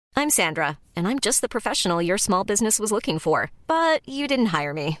I'm Sandra, and I'm just the professional your small business was looking for. But you didn't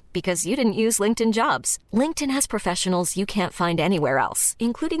hire me because you didn't use LinkedIn Jobs. LinkedIn has professionals you can't find anywhere else,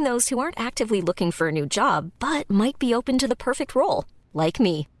 including those who aren't actively looking for a new job, but might be open to the perfect role, like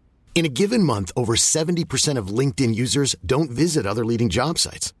me. In a given month, over 70% of LinkedIn users don't visit other leading job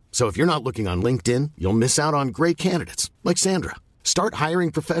sites. So if you're not looking on LinkedIn, you'll miss out on great candidates like Sandra. Start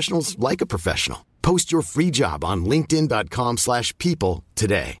hiring professionals like a professional. Post your free job on linkedin.com/people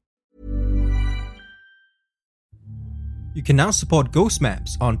today. You can now support Ghost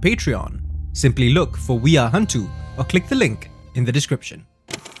Maps on Patreon. Simply look for We Are Hantu or click the link in the description.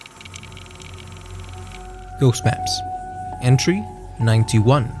 Ghost Maps. Entry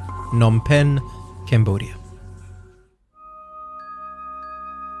 91. Phnom Penh, Cambodia.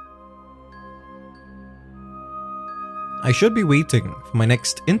 I should be waiting for my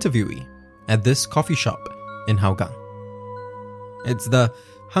next interviewee at this coffee shop in Hougang. It's the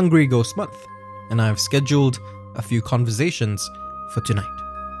Hungry Ghost Month, and I have scheduled a few conversations for tonight.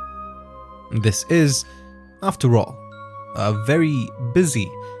 This is, after all, a very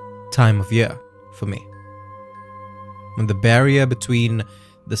busy time of year for me. When the barrier between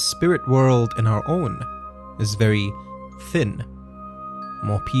the spirit world and our own is very thin,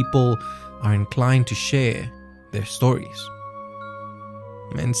 more people are inclined to share their stories.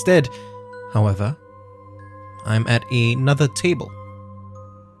 Instead, however, I'm at another table,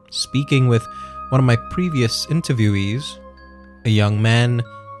 speaking with one of my previous interviewees, a young man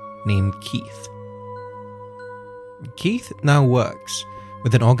named Keith. Keith now works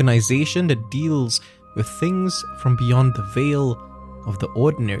with an organization that deals with things from beyond the veil of the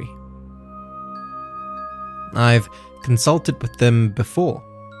ordinary. I've consulted with them before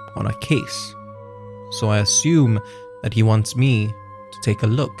on a case, so I assume that he wants me to take a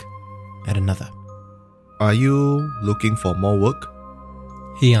look at another. Are you looking for more work?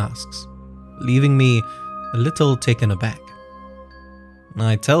 He asks, leaving me a little taken aback.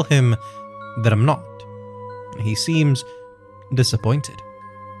 I tell him that I'm not. He seems disappointed.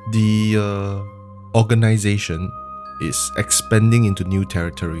 The organization is expanding into new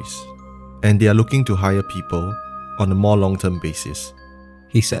territories, and they are looking to hire people on a more long-term basis,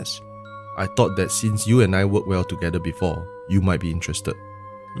 he says. I thought that since you and I worked well together before, you might be interested.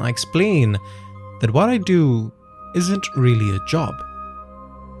 I explain that what I do isn't really a job,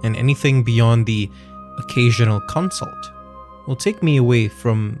 and anything beyond the occasional consult will take me away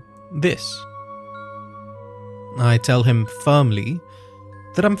from this. I tell him firmly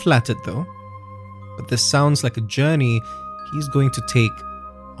that I'm flattered though, but this sounds like a journey he's going to take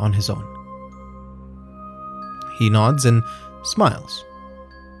on his own. He nods and smiles,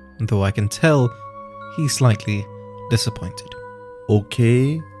 though I can tell he's slightly disappointed.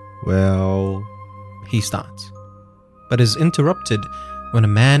 Okay, well... He starts, but is interrupted when a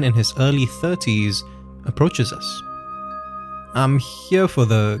man in his early 30s approaches us. I'm here for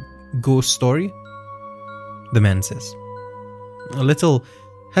the ghost story, the man says, a little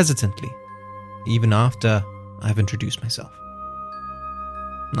hesitantly, even after I've introduced myself.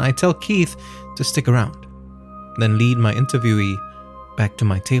 I tell Keith to stick around, then lead my interviewee back to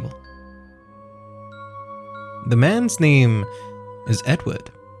my table. The man's name is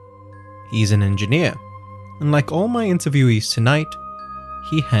Edward. He's an engineer, and like all my interviewees tonight,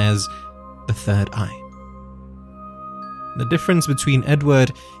 he has a third eye. The difference between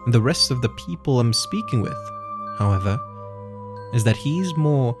Edward and the rest of the people I'm speaking with, however, is that he's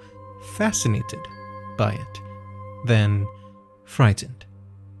more fascinated by it than frightened.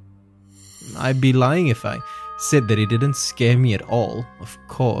 I'd be lying if I said that it didn't scare me at all, of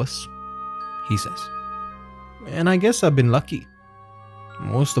course, he says. And I guess I've been lucky.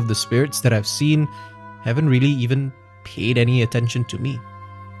 Most of the spirits that I've seen haven't really even paid any attention to me.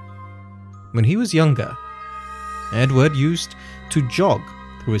 When he was younger, Edward used to jog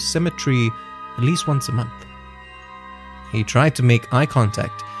through his cemetery at least once a month. He tried to make eye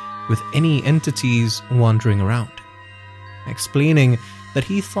contact with any entities wandering around, explaining that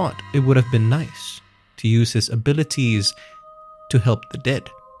he thought it would have been nice to use his abilities to help the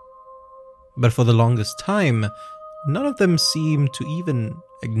dead. But for the longest time, none of them seemed to even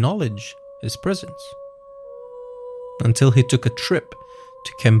acknowledge his presence. Until he took a trip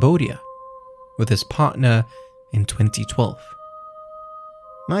to Cambodia with his partner in 2012.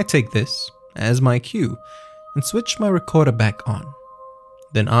 I take this as my cue and switch my recorder back on,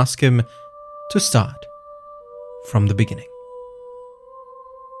 then ask him to start from the beginning.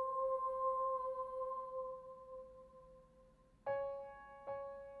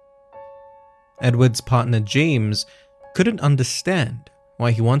 Edward's partner James couldn't understand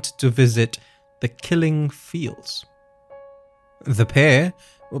why he wanted to visit the killing fields. The pair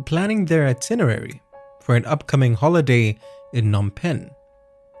were planning their itinerary for an upcoming holiday in Phnom Penh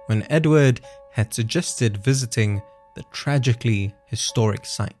when Edward had suggested visiting the tragically historic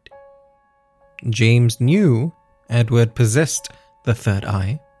site. James knew Edward possessed the third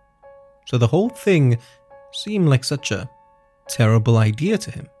eye, so the whole thing seemed like such a terrible idea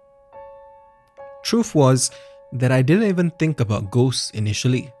to him. Truth was that I didn't even think about ghosts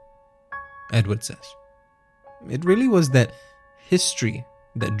initially, Edward says. It really was that history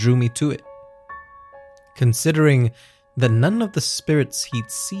that drew me to it. Considering that none of the spirits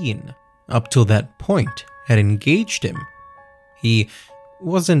he'd seen up till that point had engaged him, he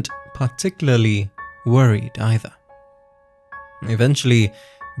wasn't particularly worried either. Eventually,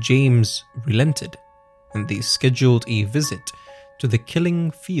 James relented, and they scheduled a visit to the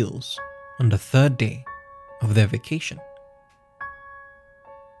killing fields on the third day of their vacation.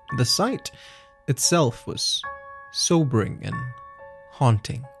 The sight itself was sobering and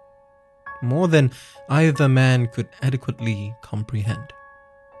haunting, more than either man could adequately comprehend.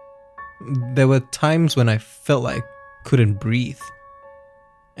 There were times when I felt I couldn't breathe,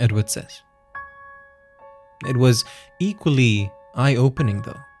 Edward says. It was equally eye-opening,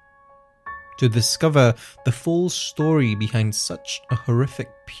 though, to discover the full story behind such a horrific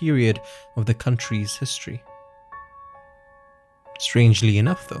period of the country's history. Strangely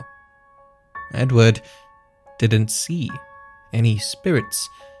enough, though, Edward didn't see any spirits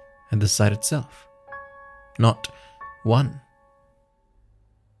at the site itself. Not one.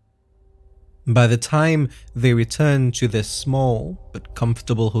 By the time they returned to their small but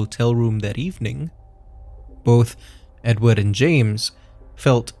comfortable hotel room that evening, both Edward and James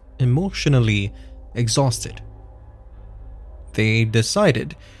felt emotionally exhausted. They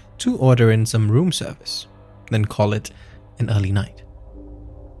decided to order in some room service, then call it an early night.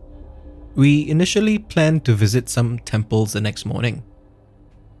 We initially planned to visit some temples the next morning,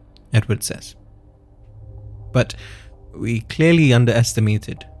 Edward says. But we clearly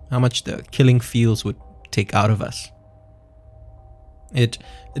underestimated how much the killing fields would take out of us. It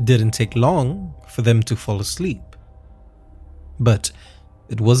didn't take long for them to fall asleep, but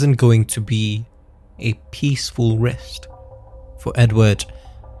it wasn't going to be a peaceful rest for Edward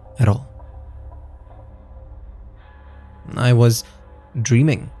at all. I was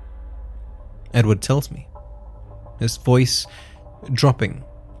dreaming, Edward tells me, his voice dropping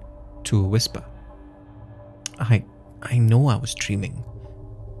to a whisper. I know I was dreaming,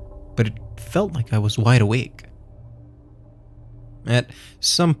 but it felt like I was wide awake. At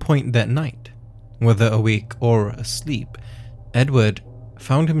some point that night, whether awake or asleep, Edward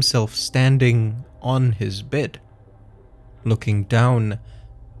found himself standing on his bed, looking down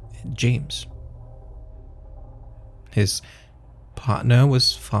at James. His partner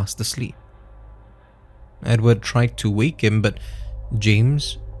was fast asleep. Edward tried to wake him, but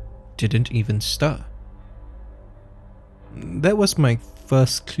James didn't even stir. That was my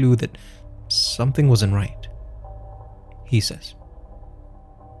first clue that something wasn't right, he says.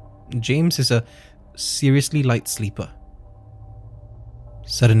 James is a seriously light sleeper.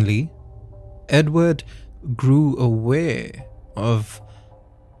 Suddenly, Edward grew aware of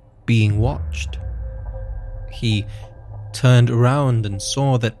being watched. He turned around and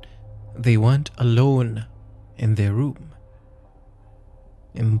saw that they weren't alone in their room.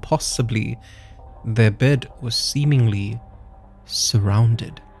 Impossibly, their bed was seemingly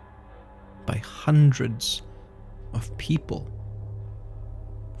surrounded by hundreds of people.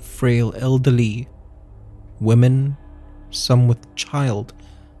 Frail elderly, women, some with child,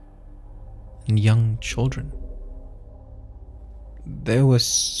 and young children. There were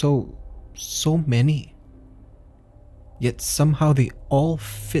so many. Yet somehow they all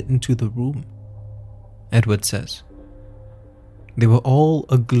fit into the room, Edward says. They were all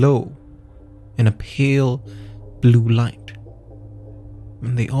aglow in a pale blue light,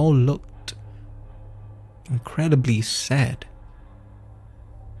 and they all looked incredibly sad.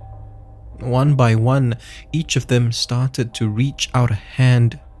 One by one, each of them started to reach out a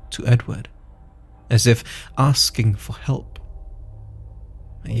hand to Edward, as if asking for help.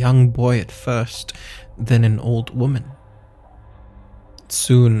 A young boy at first, then an old woman.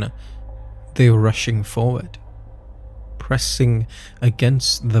 Soon, they were rushing forward, pressing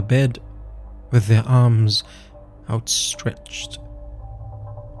against the bed with their arms outstretched.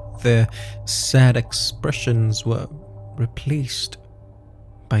 Their sad expressions were replaced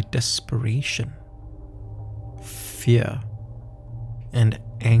by desperation, fear, and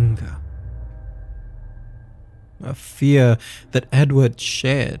anger. A fear that Edward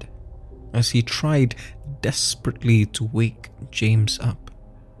shared as he tried desperately to wake James up.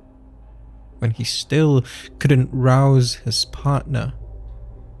 when he still couldn't rouse his partner,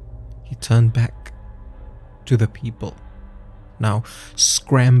 he turned back to the people, now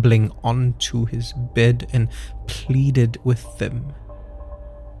scrambling onto his bed, and pleaded with them.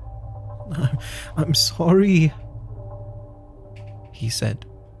 I'm sorry, he said,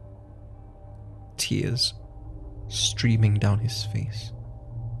 tears streaming down his face.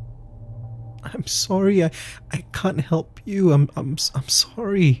 I'm sorry, I can't help you. I'm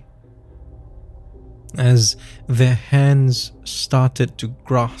sorry. As their hands started to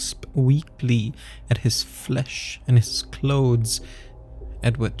grasp weakly at his flesh and his clothes,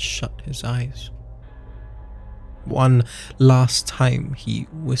 Edward shut his eyes. One last time he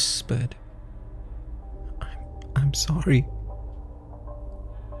whispered, I'm sorry.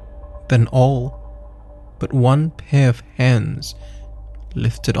 Then all but one pair of hands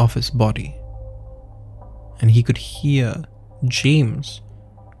lifted off his body, and he could hear James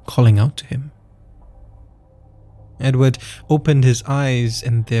calling out to him. Edward opened his eyes,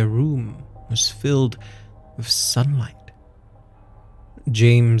 and their room was filled with sunlight.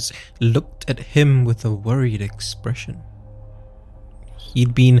 James looked at him with a worried expression.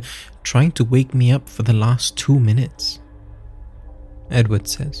 He'd been trying to wake me up for the last 2 minutes, Edward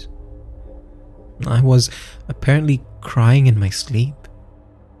says. I was apparently crying in my sleep.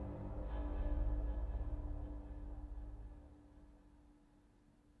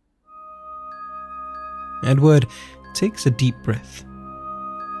 Edward takes a deep breath,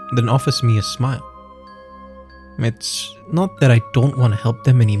 then offers me a smile. It's not that I don't want to help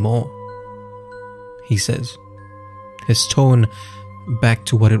them anymore, he says, his tone back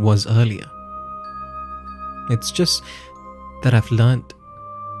to what it was earlier. It's just that I've learned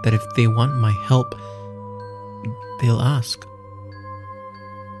that if they want my help, they'll ask.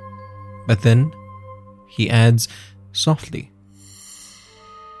 But then he adds softly,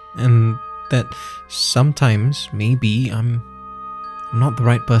 and that sometimes maybe I'm not the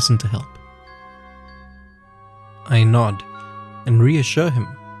right person to help. I nod and reassure him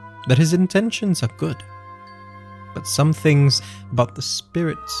that his intentions are good, but some things about the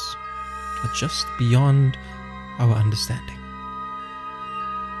spirits are just beyond our understanding.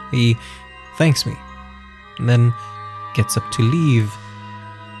 He thanks me, and then gets up to leave,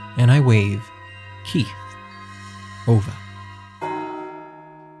 and I wave Keith over.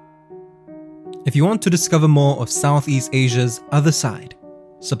 If you want to discover more of Southeast Asia's other side,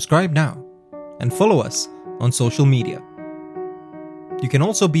 subscribe now and follow us on social media. You can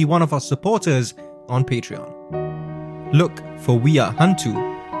also be one of our supporters on Patreon. Look for We Are Hantu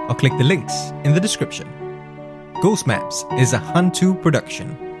or click the links in the description. Ghost Maps is a Hantu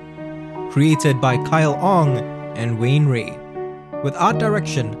production, created by Kyle Ong and Wayne Ray, with art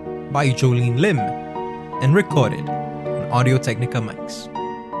direction by Jolene Lim, and recorded on Audio-Technica mics.